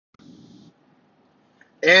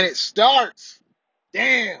And it starts.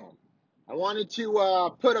 Damn. I wanted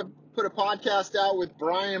to put a podcast out with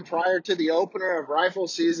Brian prior to the opener of rifle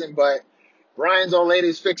season, but Brian's old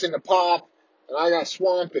lady's fixing to pop, and I got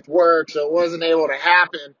swamped with work, so it wasn't able to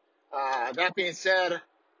happen. That being said,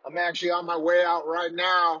 I'm actually on my way out right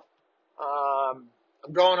now. I'm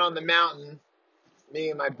going on the mountain. Me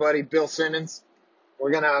and my buddy Bill Simmons.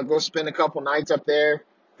 We're gonna go spend a couple nights up there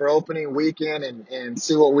for opening weekend and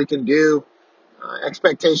see what we can do.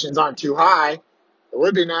 Expectations aren't too high. It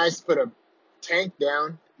would be nice to put a tank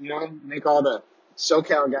down, make all the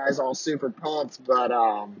SoCal guys all super pumped. But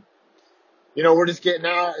we're just getting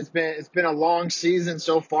out. It's been a long season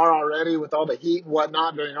so far already with all the heat and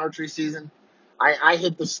whatnot during archery season. I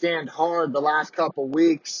hit the stand hard the last couple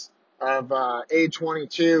weeks of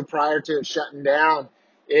A22 prior to it shutting down.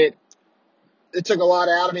 It it took a lot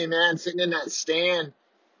out of me, man, sitting in that stand,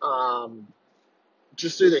 um,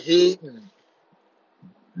 just through the heat and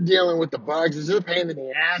dealing with the bugs. It's a pain in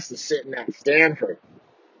the ass to sit in that stand for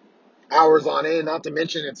hours on end. Not to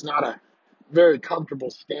mention it's not a very comfortable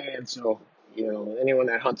stand. So, anyone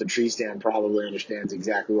that hunts a tree stand probably understands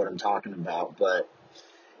exactly what I'm talking about. But,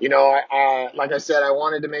 like I said, I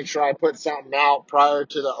wanted to make sure I put something out prior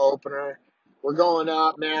to the opener. We're going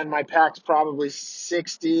up, man. My pack's probably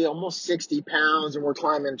 60, almost 60 pounds, and we're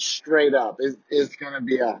climbing straight up. It's going to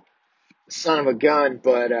be a son of a gun,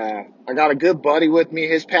 but I got a good buddy with me.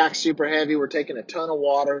 His pack's super heavy. We're taking a ton of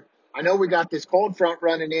water. I know we got this cold front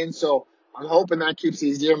running in, so I'm hoping that keeps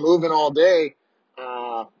these deer moving all day.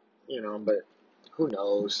 Uh, but who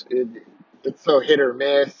knows? It's so hit or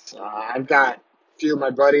miss. I've got a few of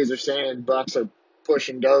my buddies are saying bucks are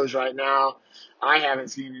pushing does right now. I haven't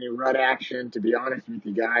seen any rut action, to be honest with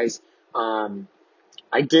you guys. Um,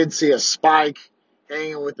 I did see a spike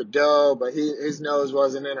hanging with the doe, but his nose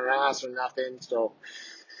wasn't in her ass or nothing. So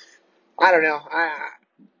I don't know.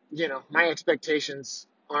 My expectations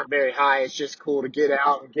aren't very high. It's just cool to get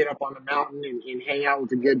out and get up on the mountain and hang out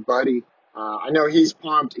with a good buddy. I know he's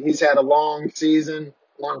pumped. He's had a long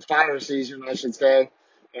fire season, I should say,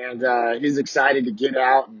 and he's excited to get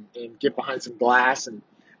out and get behind some glass and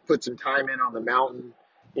put some time in on the mountain.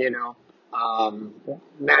 You know, um,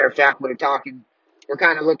 Matter of fact, we're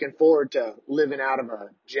kind of looking forward to living out of a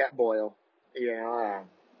jet boil.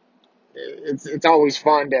 It's always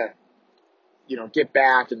fun to get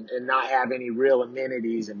back and not have any real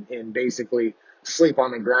amenities and basically sleep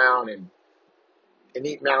on the ground and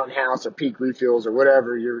eat Mountain House or Peak Refills or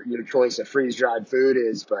whatever your choice of freeze dried food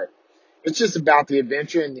is. But it's just about the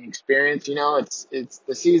adventure and the experience. It's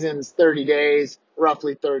the season's 30 days,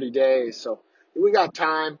 roughly 30 days. So we got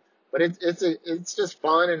time, but it's just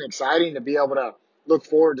fun and exciting to be able to look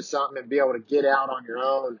forward to something and be able to get out on your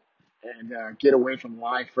own and get away from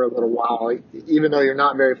life for a little while. Even though you're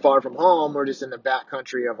not very far from home, we're just in the back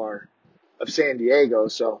country of San Diego.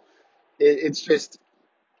 So it's just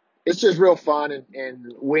real fun,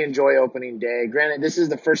 and we enjoy opening day. Granted, this is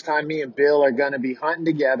the first time me and Bill are going to be hunting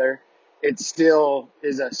together. It still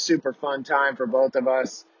is a super fun time for both of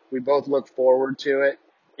us. We both look forward to it,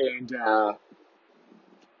 and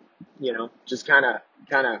just kind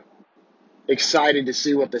of excited to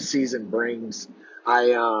see what the season brings.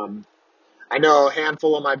 I know a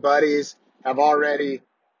handful of my buddies have already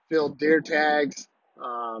filled deer tags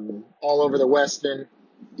all over the western,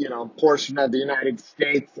 portion of the United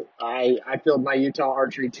States. I filled my Utah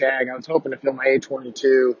archery tag. I was hoping to fill my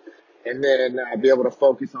A22 and then be able to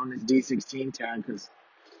focus on this D16 tag because,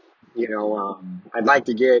 I'd like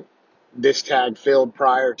to get this tag filled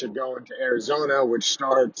prior to going to Arizona, which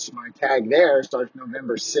my tag there starts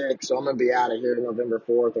November 6th. So I'm going to be out of here November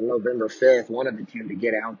 4th or November 5th, one of the two to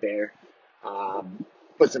get out there.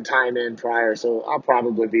 Put some time in prior. So I'll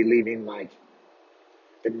probably be leaving like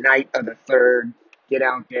the night of the 3rd, get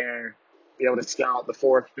out there, be able to scout the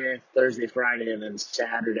 4th, 5th, Thursday, Friday, and then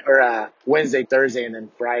Saturday, or Wednesday, Thursday, and then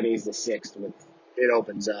Friday's the 6th when it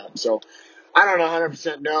opens up. So I don't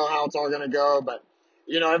 100% know how it's all going to go, but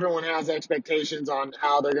everyone has expectations on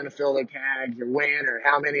how they're going to fill their tags or when or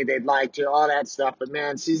how many they'd like to, all that stuff. But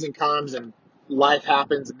man, season comes and life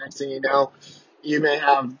happens, and next thing you know, you may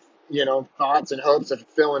have thoughts and hopes of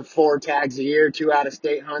filling 4 tags a year, 2 out of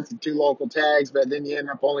state hunts and 2 local tags, but then you end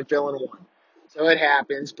up only filling 1. So it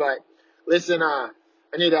happens. But listen, I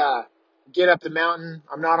need to get up the mountain.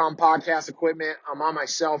 I'm not on podcast equipment. I'm on my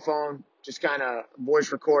cell phone, just kind of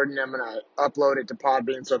voice recording. I'm going to upload it to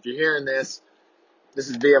Podbean. So if you're hearing this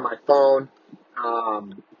is via my phone.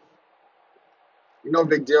 Um, no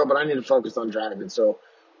big deal, but I need to focus on driving. So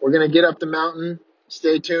we're going to get up the mountain.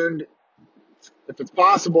 Stay tuned. If it's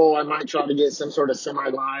possible, I might try to get some sort of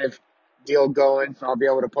semi-live deal going, so I'll be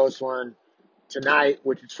able to post one tonight,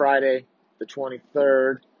 which is Friday, the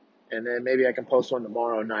 23rd. And then maybe I can post one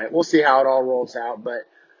tomorrow night. We'll see how it all rolls out. But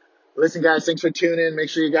listen, guys, thanks for tuning in. Make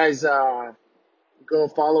sure you guys go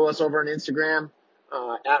follow us over on Instagram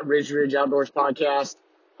at Ridge Outdoors Podcast.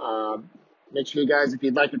 Make sure you guys, if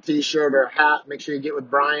you'd like a t-shirt or a hat, make sure you get with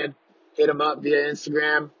Brian. Hit him up via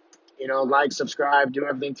Instagram. Like, subscribe, do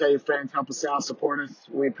everything. Tell your friends, help us out, support us.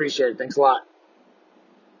 We appreciate it. Thanks a lot.